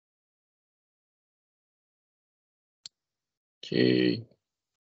Okay.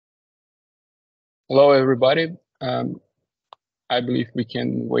 Hello, everybody. I believe we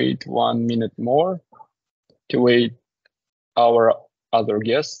can wait 1 minute more to wait our other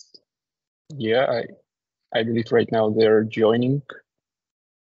guests. Yeah, I believe right now they're joining.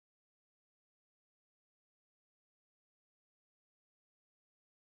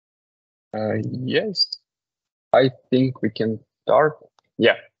 Yes, I think we can start.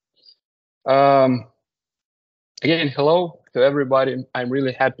 Yeah. Again, hello to everybody. I'm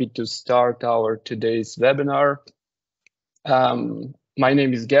really happy to start our today's webinar. My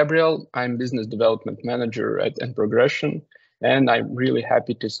name is Gabriel. I'm Business Development Manager at N.Progression, and I'm really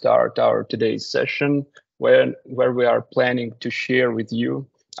happy to start our today's session where we are planning to share with you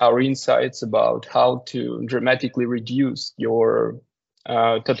our insights about how to dramatically reduce your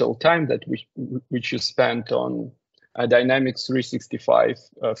total time that which you spent on Dynamics 365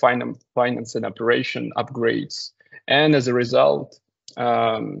 finance and operation upgrades. And as a result,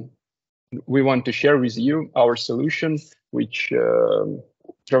 we want to share with you our solution, which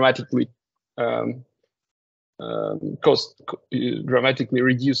dramatically dramatically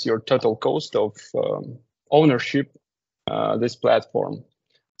reduce your total cost of ownership this platform.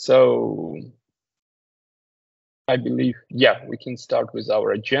 So I believe, yeah, we can start with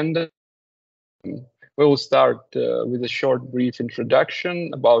our agenda. We will start with a short, brief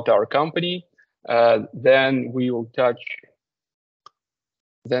introduction about our company. Then we'll touch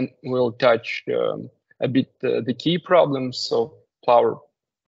a bit the key problems of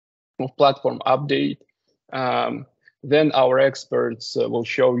platform update. Then our experts will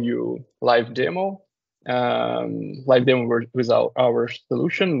show you live demo with our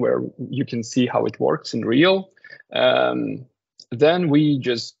solution where you can see how it works in real. Then we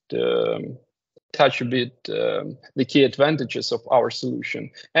just touch a bit the key advantages of our solution.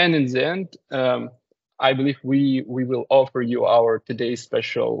 And in the end, I believe we will offer you our today's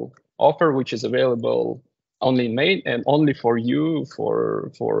special offer, which is available only in May and only for you,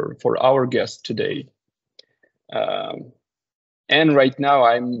 for our guest today. And right now,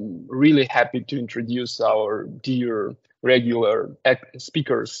 I'm really happy to introduce our dear regular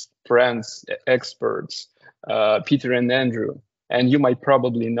speakers, friends, experts, Peter and Andrew. And you might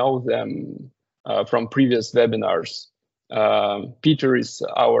probably know them from previous webinars. Peter is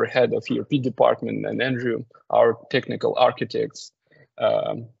our head of ERP department, and Andrew, our technical architects.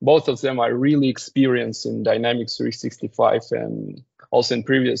 Both of them are really experienced in Dynamics 365 and also in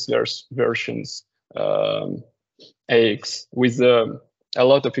previous versions, AX, with a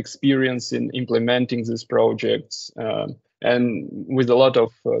lot of experience in implementing these projects and with a lot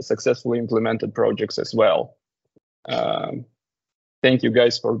of successfully implemented projects as well. Thank you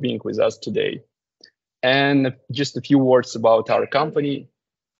guys for being with us today. And just a few words about our company.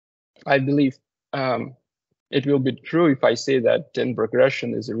 I believe it will be true if I say that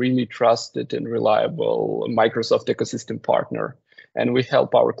N.Progression is a really trusted and reliable Microsoft ecosystem partner. And we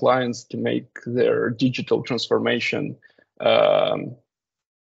help our clients to make their digital transformation. And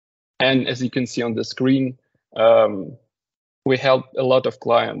as you can see on the screen, we help a lot of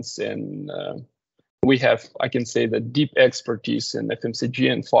clients, and we have, I can say, the deep expertise in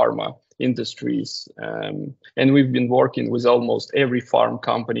FMCG and pharma industries. And we've been working with almost every farm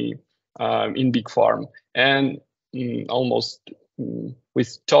company in Big Farm, and almost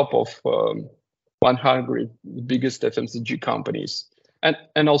with top of 100 biggest FMCG companies,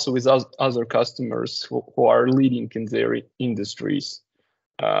 and also with other customers who are leading in their industries.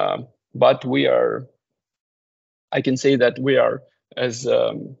 But we are, I can say that we are, as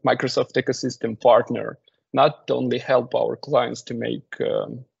a Microsoft ecosystem partner, not only help our clients to make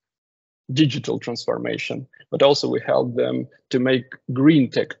digital transformation, but also we help them to make green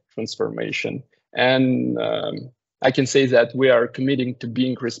tech transformation. And I can say that we are committing to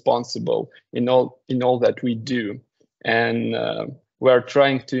being responsible in all that we do, and we are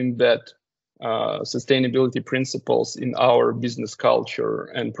trying to embed sustainability principles in our business culture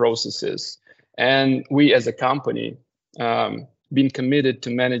and processes. And we, as a company, been committed to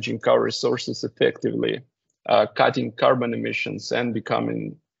managing our resources effectively, cutting carbon emissions, and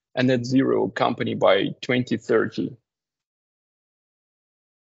becoming a net zero company by 2030.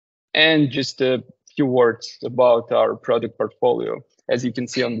 And just a few words about our product portfolio. As you can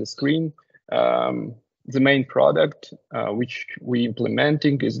see on the screen, the main product which we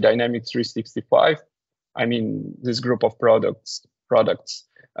implementing is Dynamics 365. I mean, this group of products.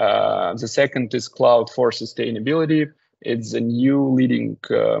 The second is Cloud for Sustainability. It's a new leading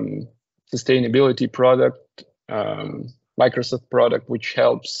sustainability product, Microsoft product, which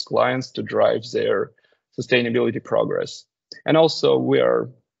helps clients to drive their sustainability progress. And also we are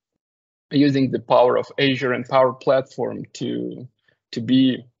using the power of Azure and Power Platform to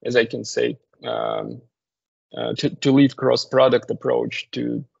be, as I can say, to lead cross-product approach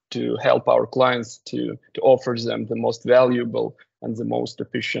to help our clients to offer them the most valuable and the most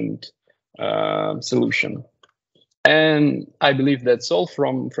efficient solution. And I believe that's all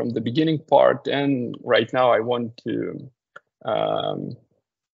from the beginning part. And right now I want to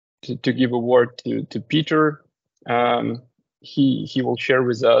give a word to Peter. He will share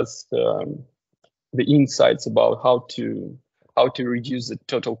with us the insights about how to reduce the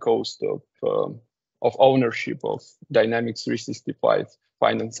total cost of ownership of Dynamics 365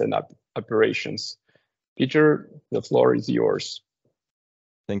 finance and operations. Peter, the floor is yours.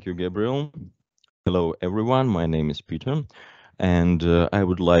 Thank you, Gabriel. Hello, everyone. My name is Peter, and I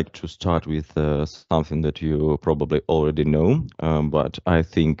would like to start with something that you probably already know, but I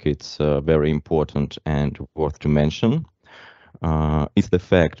think it's very important and worth to mention. It's the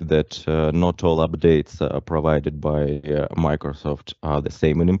fact that not all updates provided by Microsoft are the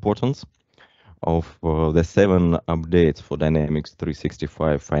same in importance. Of the 7 updates for Dynamics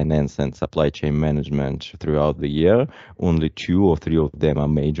 365 Finance and Supply Chain Management throughout the year, only 2 or 3 of them are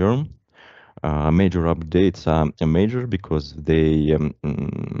major. Major updates are major because they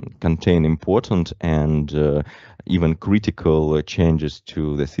contain important and even critical changes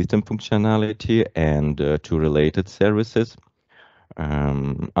to the system functionality and to related services.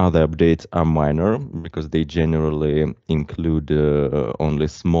 Other updates are minor because they generally include only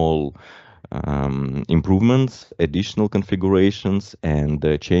small improvements, additional configurations, and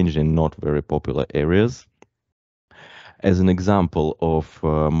change in not very popular areas. As an example of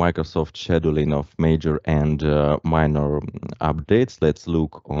Microsoft scheduling of major and minor updates, let's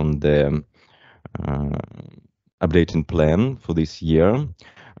look on the updating plan for this year.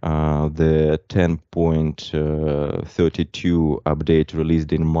 The 10.32 update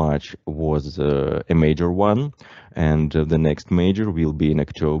released in March was a major one, and the next major will be in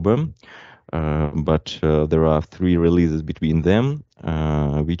October. But there are 3 releases between them,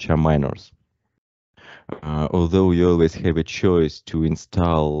 which are minors. Although you always have a choice to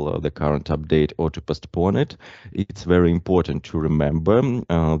install the current update or to postpone it, it's very important to remember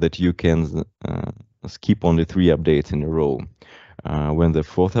that you can skip only 3 updates in a row. When the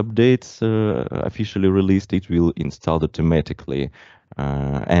 4th update's officially released, it will install automatically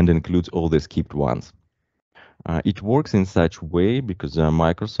and includes all the skipped ones. It works in such way because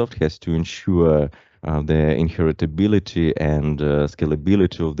Microsoft has to ensure the inheritability and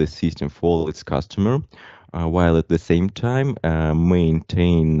scalability of the system for its customer, while at the same time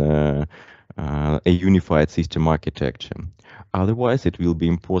maintain a unified system architecture. Otherwise, it will be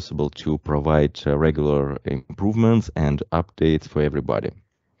impossible to provide regular improvements and updates for everybody.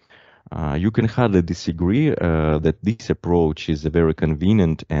 You can hardly disagree that this approach is very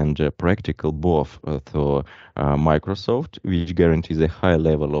convenient and practical both for Microsoft, which guarantees a high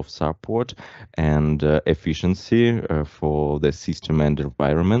level of support and efficiency for the system and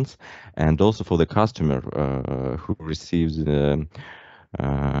environments, and also for the customer who receives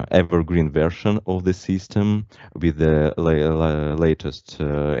evergreen version of the system with the latest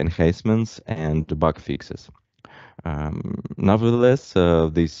enhancements and bug fixes. Nevertheless,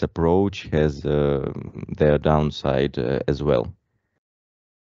 this approach has their downside as well.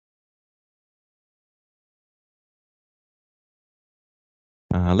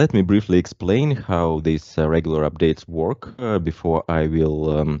 Let me briefly explain how these regular updates work before I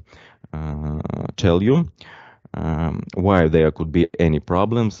will tell you why there could be any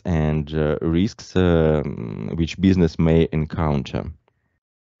problems and risks which business may encounter.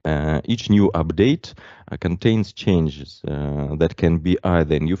 Each new update contains changes that can be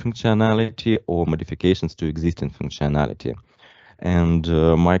either new functionality or modifications to existing functionality. And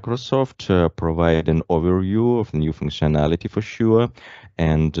Microsoft provide an overview of the new functionality for sure,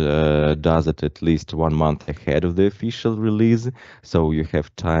 and does it at least 1 month ahead of the official release, so you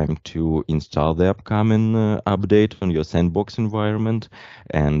have time to install the upcoming update on your sandbox environment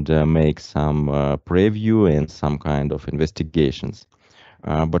and make some preview and some kind of investigations.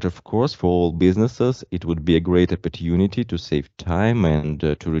 But of course, for all businesses, it would be a great opportunity to save time and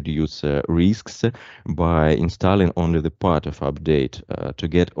to reduce risks by installing only the part of update to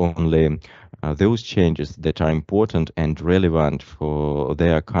get only those changes that are important and relevant for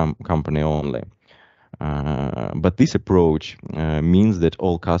their company only. But this approach means that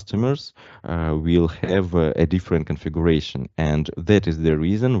all customers will have a different configuration, and that is the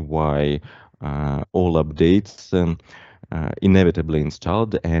reason why all updates inevitably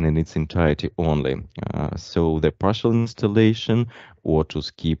installed and in its entirety only. So the partial installation or to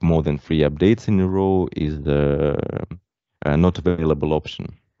skip more than 3 updates in a row is the not available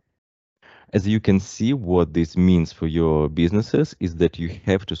option. As you can see, what this means for your businesses is that you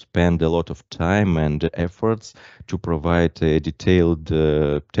have to spend a lot of time and efforts to provide detailed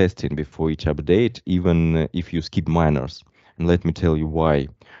testing before each update, even if you skip minors. And let me tell you why.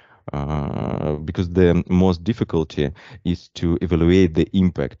 Because the most difficulty is to evaluate the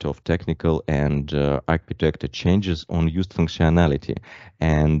impact of technical and architecture changes on used functionality,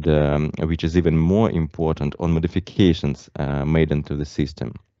 and which is even more important, on modifications made into the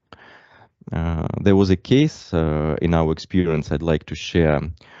system. There was a case in our experience I'd like to share.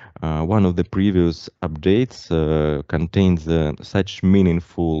 One of the previous updates contains such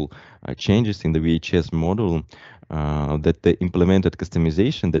meaningful changes in the VHS module that the implemented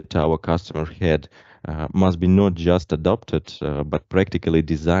customization that our customer had must be not just adopted, but practically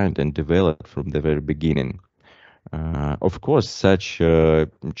designed and developed from the very beginning. Of course, such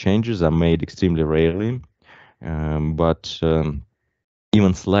changes are made extremely rarely, but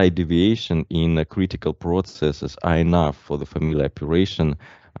even slight deviation in critical processes are enough for the familiar operation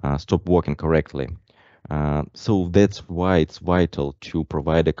stop working correctly. So that's why it's vital to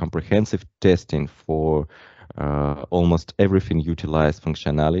provide a comprehensive testing for almost everything utilized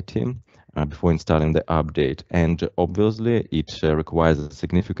functionality before installing the update. And obviously, it requires a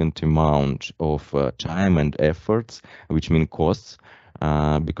significant amount of time and efforts, which mean costs,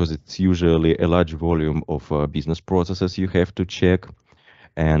 because it's usually a large volume of business processes you have to check.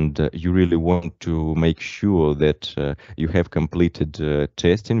 And you really want to make sure that you have completed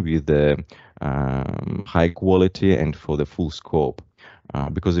testing with high quality and for the full scope.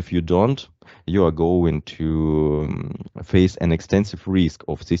 Because if you don't, you are going to face an extensive risk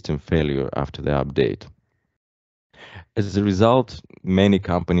of system failure after the update. As a result, many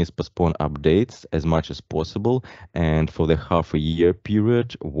companies postpone updates as much as possible, and for the half a year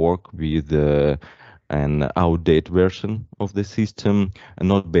period, work with an outdated version of the system, and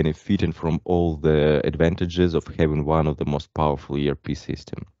not benefiting from all the advantages of having one of the most powerful ERP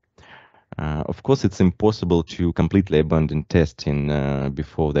systems. Of course, it's impossible to completely abandon testing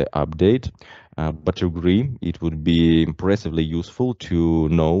before the update, but to agree, it would be impressively useful to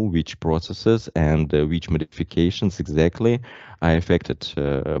know which processes and which modifications exactly are affected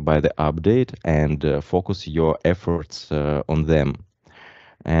by the update, and focus your efforts on them.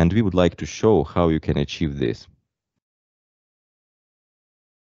 And we would like to show how you can achieve this.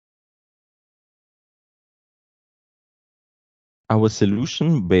 Our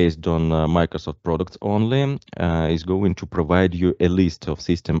solution, based on Microsoft products only, is going to provide you a list of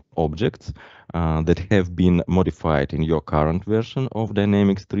system objects that have been modified in your current version of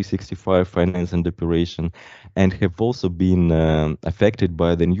Dynamics 365 Finance and Operation, and have also been affected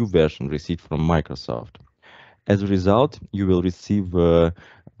by the new version received from Microsoft. As a result, you will receive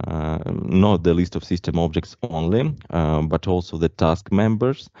not the list of system objects only, but also the task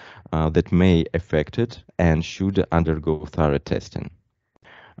members that may affect it and should undergo thorough testing.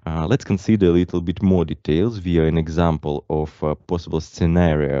 Let's consider a little bit more details via an example of a possible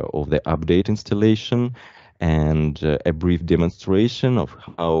scenario of the update installation, and a brief demonstration of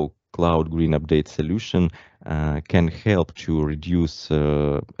how Cloud Green Update solution can help to reduce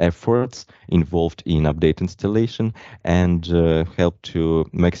efforts involved in update installation, and help to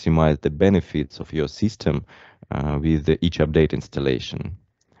maximize the benefits of your system with each update installation.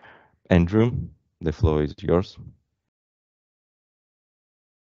 Andrew, the floor is yours.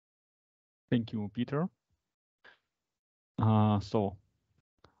 Thank you, Peter.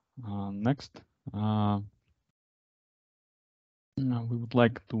 Next, we would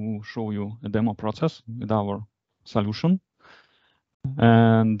like to show you a demo process with our solution.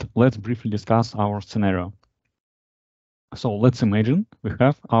 And let's briefly discuss our scenario. So let's imagine we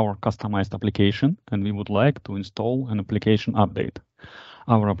have our customized application and we would like to install an application update.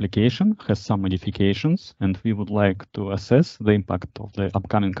 Our application has some modifications and we would like to assess the impact of the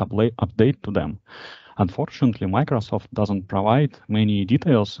upcoming update to them. Unfortunately, Microsoft doesn't provide many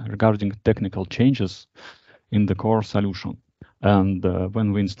details regarding technical changes in the core solution. And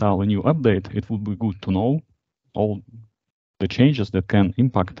when we install a new update, it would be good to know all the changes that can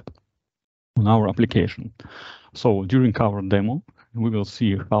impact on our application. So during our demo, we will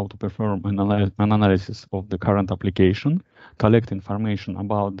see how to perform an analysis of the current application, collect information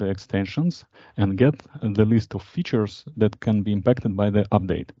about the extensions, and get the list of features that can be impacted by the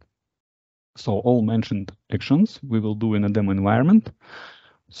update. So all mentioned actions we will do in a demo environment.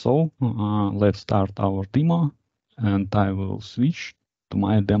 So let's start our demo, and I will switch to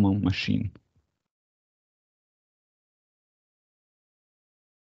my demo machine.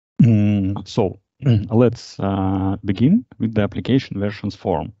 So let's begin with the application versions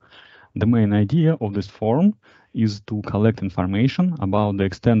form. The main idea of this form is to collect information about the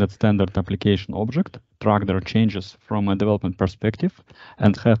extended standard application object, track their changes from a development perspective,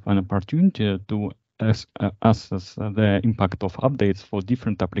 and have an opportunity to assess the impact of updates for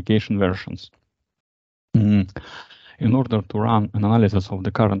different application versions. In order to run an analysis of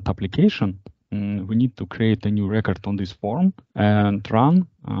the current application, we need to create a new record on this form and run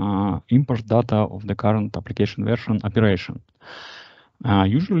import data of the current application version operation.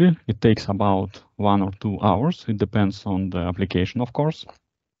 Usually it takes about 1 or 2 hours. It depends on the application, of course.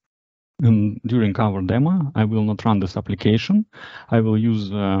 And during our demo, I will not run this application. I will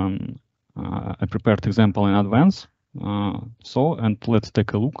use a prepared example in advance. And let's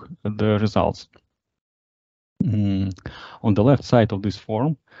take a look at the results. On the left side of this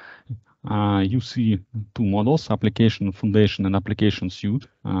form, you see 2 models, application foundation and application suite.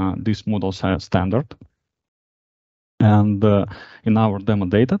 These models are standard. And in our demo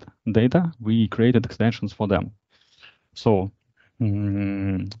data, we created extensions for them. So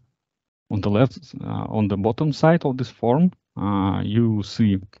on the left, on the bottom side of this form, you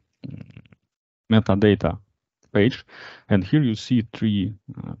see metadata page. And here you see 3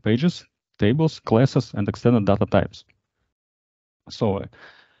 pages, tables, classes, and extended data types. So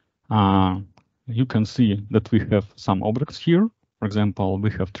you can see that we have some objects here. For example,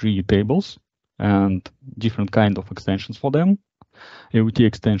 we have 3 tables and different kind of extensions for them. AUT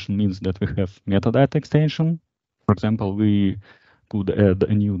extension means that we have metadata extension. For example, we could add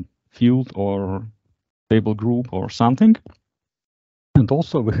a new field or table group or something. And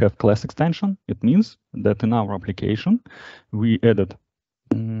also we have class extension. It means that in our application, we added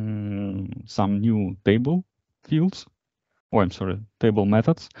some new table fields, table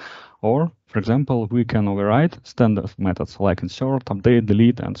methods. Or, for example, we can override standard methods like insert, update,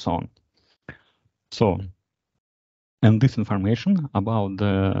 delete, and so on. So, and this information about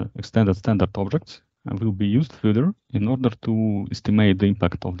the extended standard objects will be used further in order to estimate the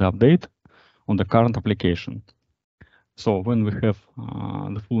impact of the update on the current application. So when we have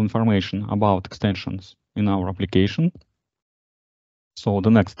the full information about extensions in our application, so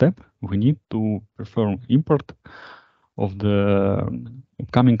the next step, we need to perform import of the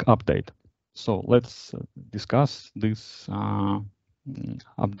upcoming update. So let's discuss this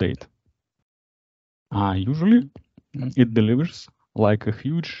update. Usually it delivers like a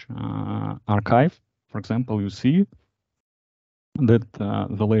huge archive. For example, you see that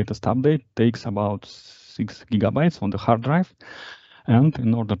the latest update takes about 6 gigabytes on the hard drive. And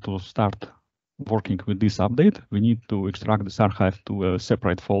in order to start working with this update, we need to extract this archive to a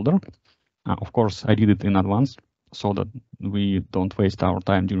separate folder. Of course, I did it in advance so that we don't waste our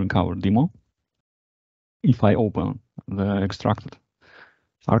time during our demo. If I open the extracted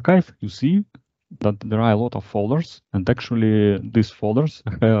archive, you see that there are a lot of folders, and actually these folders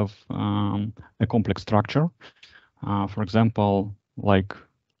have a complex structure. For example, like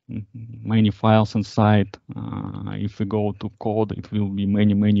many files inside. If we go to code, it will be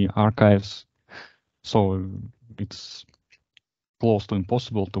many archives. So it's close to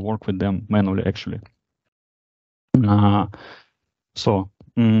impossible to work with them manually, actually. So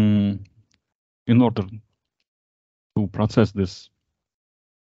in order to process this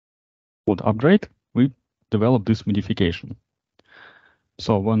code upgrade, we develop this modification.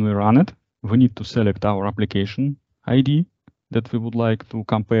 So when we run it, we need to select our application ID that we would like to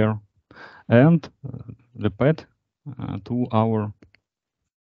compare and the path to our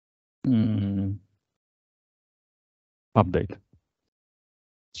update.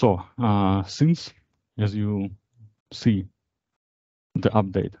 So since, as you see, the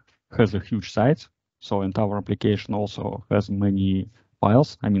update has a huge size, so and our application also has many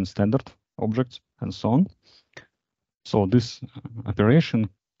files, I mean standard objects and so on. So this operation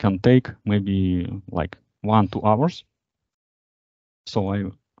can take maybe like 1-2 hours. So I,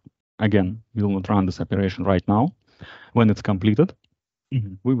 again, will not run this operation right now. When it's completed,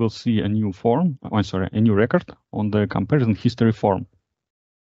 we will see a new form, a new record on the comparison history form.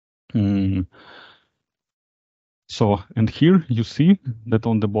 So, and here you see that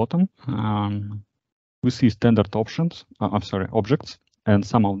on the bottom, we see standard options, objects, and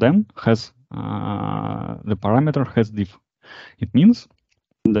some of them has the parameter has diff. It means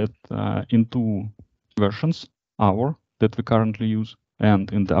that in 2 versions, that we currently use,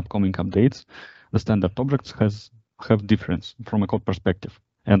 and in the upcoming updates, the standard objects have difference from a code perspective.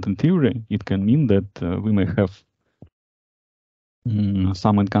 And in theory, it can mean that we may have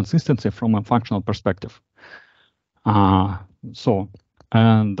some inconsistency from a functional perspective. So,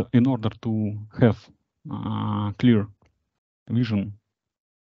 and in order to have clear vision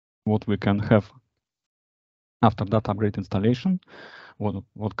what we can have after that upgrade installation,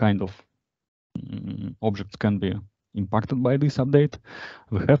 what kind of objects can be impacted by this update,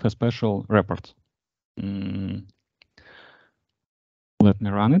 we have a special report. Let me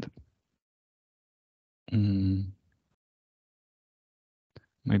run it.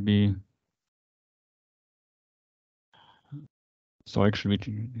 Maybe. So actually,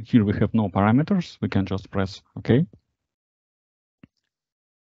 here we have no parameters. We can just press OK.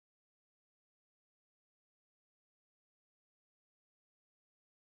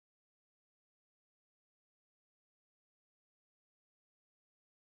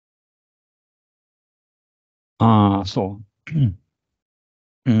 So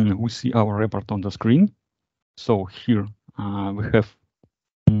we see our report on the screen. So here we have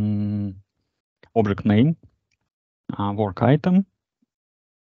object name, work item,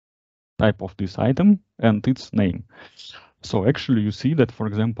 type of this item, and its name. So actually you see that, for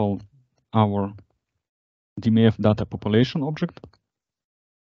example, our DMF data population object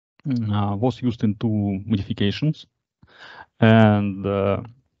was used in 2 modifications. And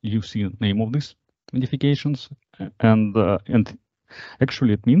you see the name of these modifications. And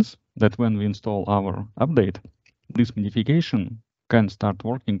actually it means that when we install our update, this modification can start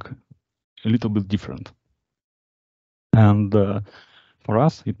working a little bit different. And for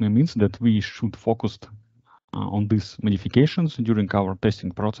us, it means that we should focus on these modifications during our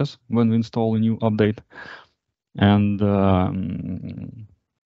testing process when we install a new update. And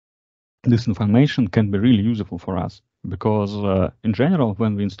this information can be really useful for us because in general,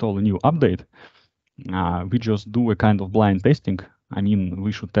 when we install a new update, we just do a kind of blind testing. I mean,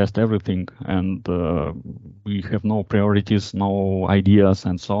 we should test everything, and we have no priorities, no ideas,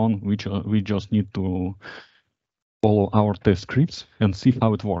 and so on. We just need to follow our test scripts and see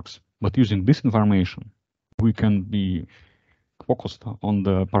how it works. But using this information, we can be focused on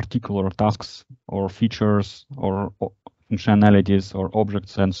the particular tasks or features or functionalities or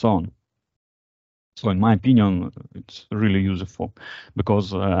objects and so on. So in my opinion, it's really useful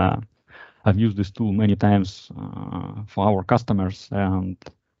because I've used this tool many times for our customers, and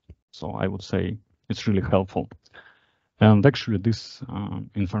so I would say it's really helpful. And actually this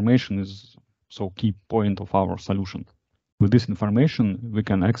information is so key point of our solution. With this information, we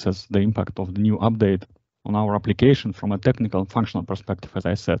can access the impact of the new update on our application from a technical functional perspective, as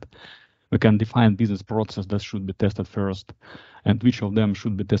I said. We can define business process that should be tested first, and which of them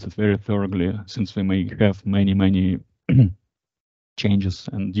should be tested very thoroughly, since we may have many changes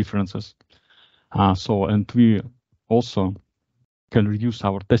and differences. And we also can reduce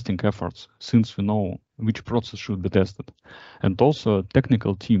our testing efforts since we know which process should be tested. And also a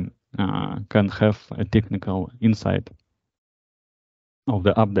technical team can have a technical insight of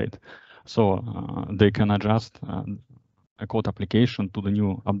the update. So they can adjust a code application to the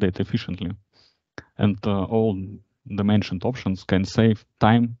new update efficiently. And all the mentioned options can save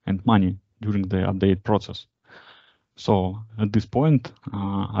time and money during the update process. So at this point,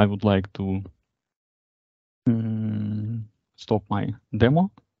 I would like to stop my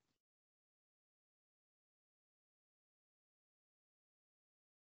demo.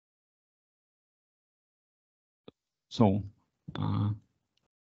 So,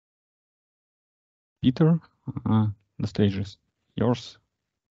 Peter, the stage is yours.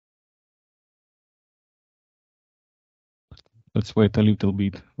 Let's wait a little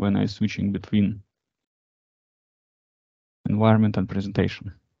bit when I'm switching between environment and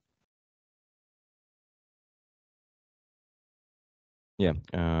presentation.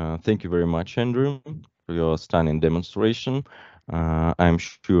 Yeah, thank you very much, Andrew, for your stunning demonstration. I'm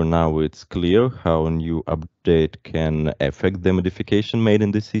sure now it's clear how a new update can affect the modification made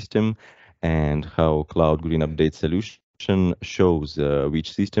in the system and how Cloud Green Update solution shows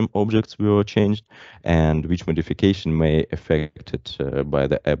which system objects were changed and which modification may affect it by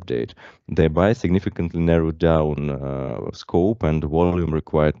the update, thereby significantly narrowed down scope and volume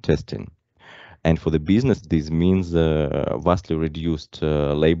required testing. And for the business, this means vastly reduced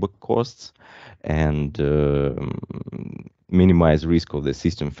labor costs and minimize risk of the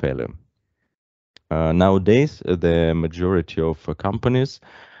system failure. Nowadays, the majority of companies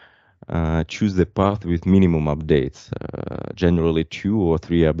choose the path with minimum updates, generally 2 or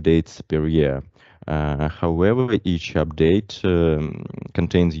 3 updates per year. However, each update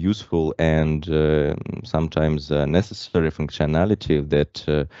contains useful and sometimes necessary functionality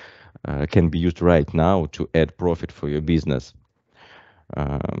that can be used right now to add profit for your business.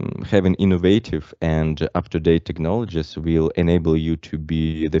 Having innovative and up-to-date technologies will enable you to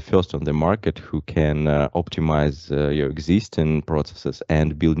be the first on the market who can optimize your existing processes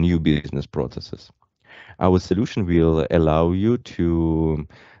and build new business processes. Our solution will allow you to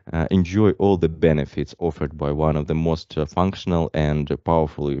enjoy all the benefits offered by one of the most functional and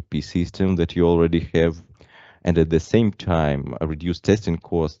powerful ERP system that you already have, and at the same time reduce testing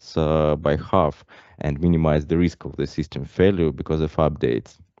costs by half and minimize the risk of the system failure because of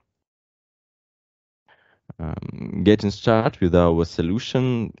updates. Getting started with our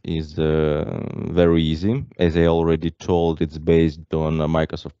solution is very easy. As I already told, it's based on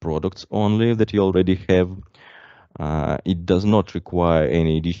Microsoft products only that you already have. It does not require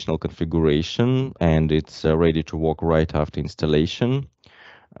any additional configuration, and it's ready to work right after installation.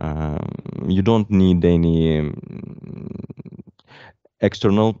 You don't need any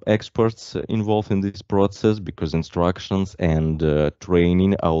external experts involved in this process because instructions and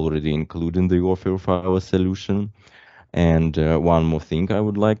training are already included in the offer of our solution. And one more thing I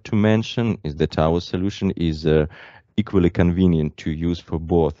would like to mention is that our solution is equally convenient to use for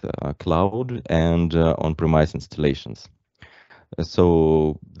both cloud and on-premise installations.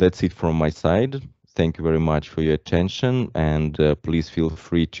 So that's it from my side. Thank you very much for your attention, and please feel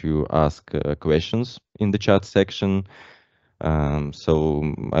free to ask questions in the chat section.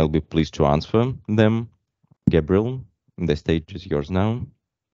 So I'll be pleased to answer them. Gabriel, the stage is yours now.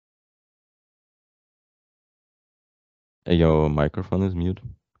 Your microphone is mute.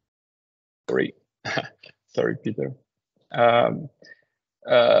 Sorry, sorry, Peter.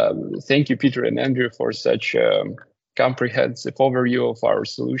 Thank you, Peter and Andrew, for such a comprehensive overview of our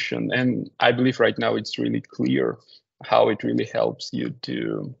solution. And I believe right now it's really clear how it really helps you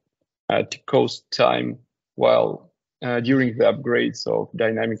to cost time while during the upgrades of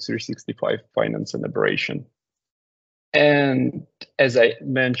Dynamics 365 Finance and Operation. And as I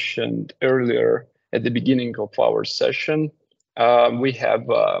mentioned earlier at the beginning of our session, we have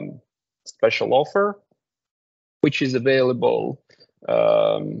a special offer, which is available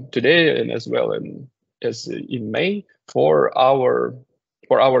today and as well as in May for our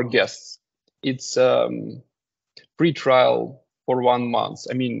guests. It's free trial for 1 month.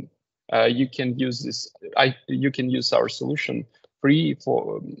 I mean, you can use this. You can use our solution free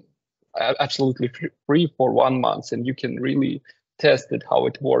for absolutely free for 1 month, and you can really test it how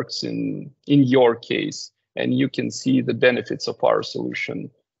it works in your case, and you can see the benefits of our solution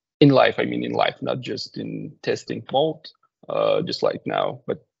in life. I mean, in life, not just in testing mode, just like now,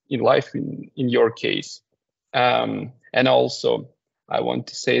 but in life in your case. And also, I want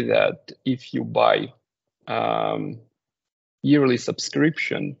to say that if you buy yearly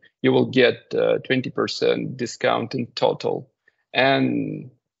subscription, you will get 20% discount in total. And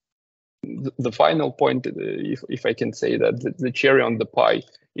the final point, if I can say that, the cherry on the pie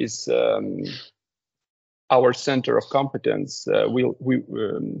is our center of competence.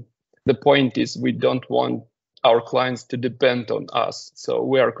 The point is we don't want our clients to depend on us, so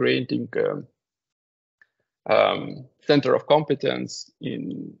we are creating center of competence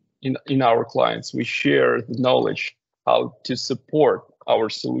in our clients. We share the knowledge how to support our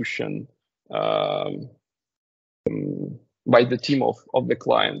solution by the team of the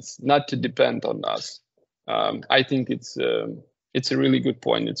clients, not to depend on us. I think it's a really good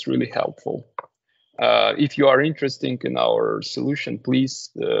point. It's really helpful. If you are interested in our solution, please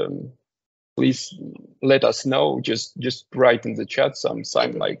let us know. Just write in the chat some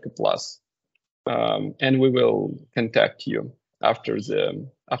sign like a plus, and we will contact you after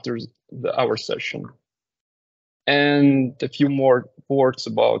our session. And a few more words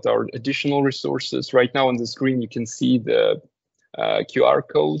about our additional resources. Right now on the screen, you can see the QR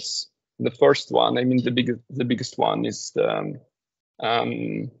codes. The first one, I mean, the biggest one is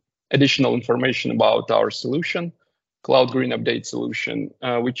additional information about our solution, Cloud Green Update solution,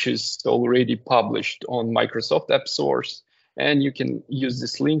 which is already published on Microsoft App Source. And you can use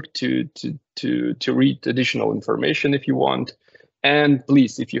this link to read additional information if you want. And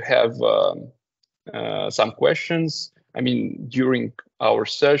please, if you have some questions, I mean, during our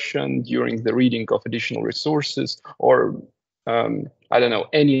session, during the reading of additional resources, or I don't know,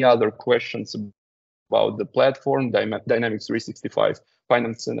 any other questions about the platform, Dynamics 365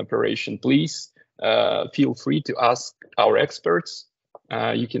 Finance and Operation, please feel free to ask our experts.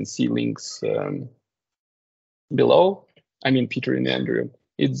 You can see links below. I mean, Peter and Andrew,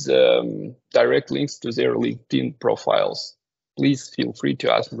 it's direct links to their LinkedIn profiles. Please feel free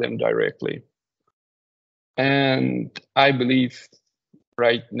to ask them directly. And I believe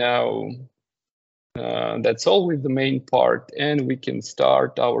right now that's all with the main part, and we can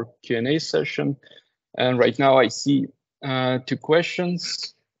start our Q&A session. And right now I see 2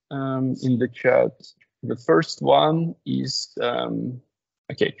 questions in the chat. The first one is,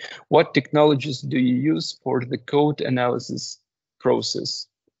 okay, what technologies do you use for the code analysis process?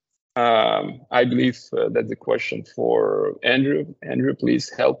 I believe that's a question for Andrew. Andrew, please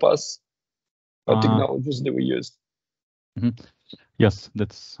help us. What technologies do we use? Yes,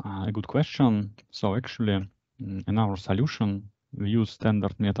 that's a good question. So actually, in our solution, we use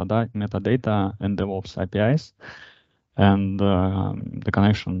standard metadata and DevOps APIs, and the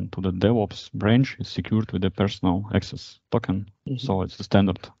connection to the DevOps branch is secured with a personal access token. So it's a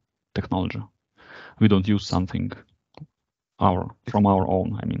standard technology. We don't use something from our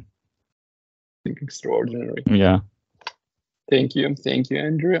own, I mean. Extraordinary. Yeah. Thank you,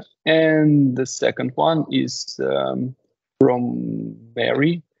 Andrew. And the second one is from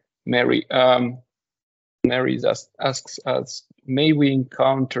Mary. Mary asks us, may we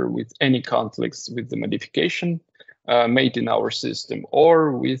encounter with any conflicts with the modification made in our system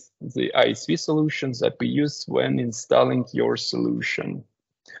or with the ISV solutions that we use when installing your solution?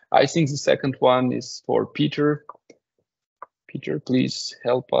 I think the second one is for Peter. Peter, please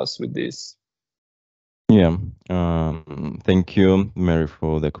help us with this. Yeah, thank you, Mary,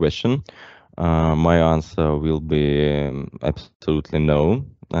 for the question. My answer will be absolutely no,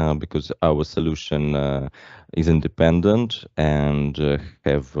 because our solution is independent and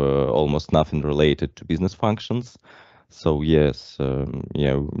have almost nothing related to business functions. So yes,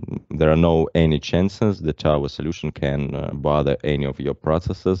 yeah, there are no any chances that our solution can bother any of your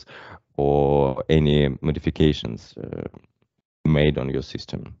processes or any modifications made on your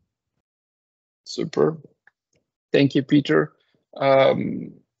system. Super. Thank you, Peter.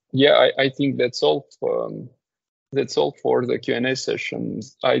 Yeah, I think that's all for the Q&A session.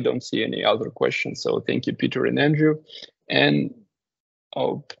 I don't see any other questions, so thank you, Peter and Andrew. And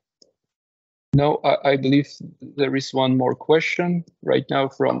no, I believe there is one more question right now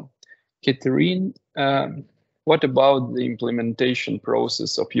from Catherine. What about the implementation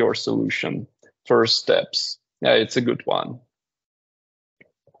process of your solution? First steps. Yeah, it's a good one.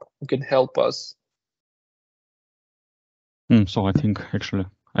 You can help us. So I think actually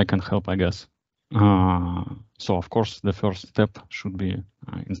I can help, I guess. So of course, the first step should be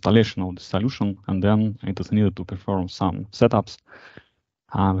installation of the solution, and then it is needed to perform some setups.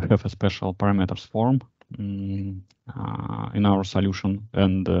 We have a special parameters form in our solution,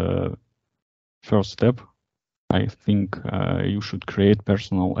 and the first step, I think you should create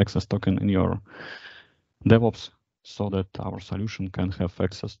personal access token in your DevOps so that our solution can have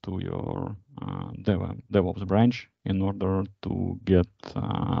access to your DevOps branch in order to get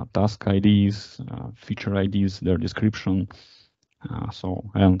task IDs, feature IDs, their description, so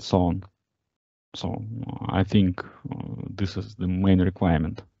on. So I think this is the main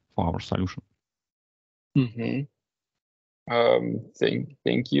requirement for our solution. Mm-hmm.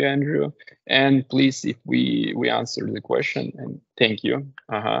 Thank you, Andrew. And please, if we answered the question, and thank you.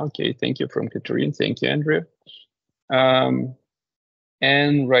 Okay, thank you from Katerine. Thank you, Andrew.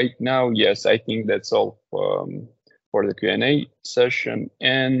 And right now, yes, I think that's all for the Q&A session,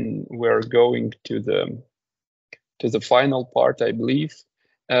 and we're going to the final part, I believe.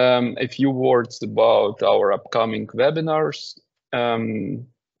 A few words about our upcoming webinars.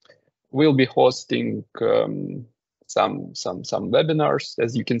 We'll be hosting some webinars,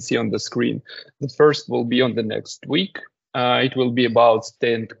 as you can see on the screen. The first will be on the next week. It will be about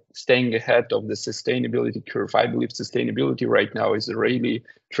staying ahead of the sustainability curve. I believe sustainability right now is a really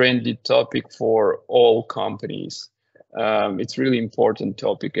trendy topic for all companies. It's really important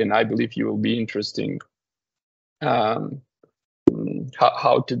topic, and I believe you will be interesting how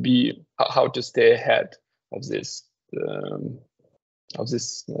to stay ahead of this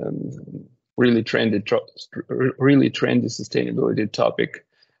really trendy sustainability topic.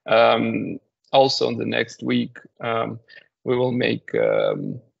 Also, in the next week, we'll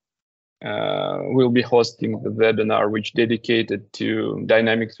be hosting the webinar which dedicated to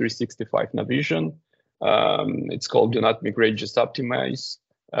Dynamics 365 Navision. It's called "Do Not Migrate, Just Optimize."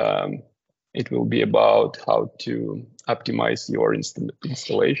 It will be about how to optimize your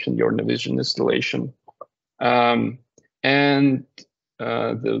installation, your Navision installation. And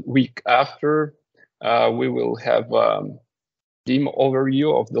the week after, we will have demo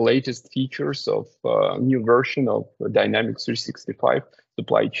overview of the latest features of new version of Dynamics 365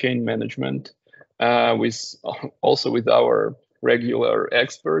 supply chain management, with our regular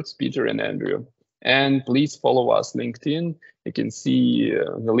experts, Peter and Andrew. And please follow us LinkedIn. You can see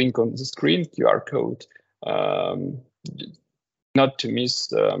the link on the screen, QR code, not to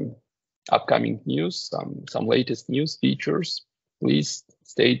miss upcoming news, some latest news features. Please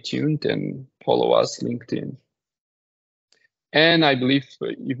stay tuned and follow us LinkedIn. And I believe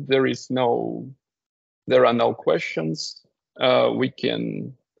if there are no questions, we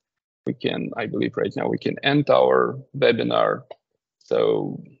can, I believe right now we can end our webinar.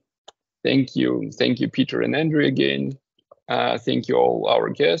 So Thank you, Peter and Andrew again. Thank you all our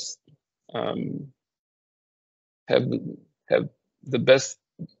guests. Have the best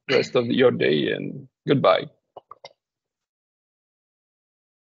rest of your day, and goodbye.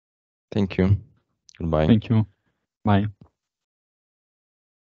 Thank you. Goodbye. Thank you. Bye.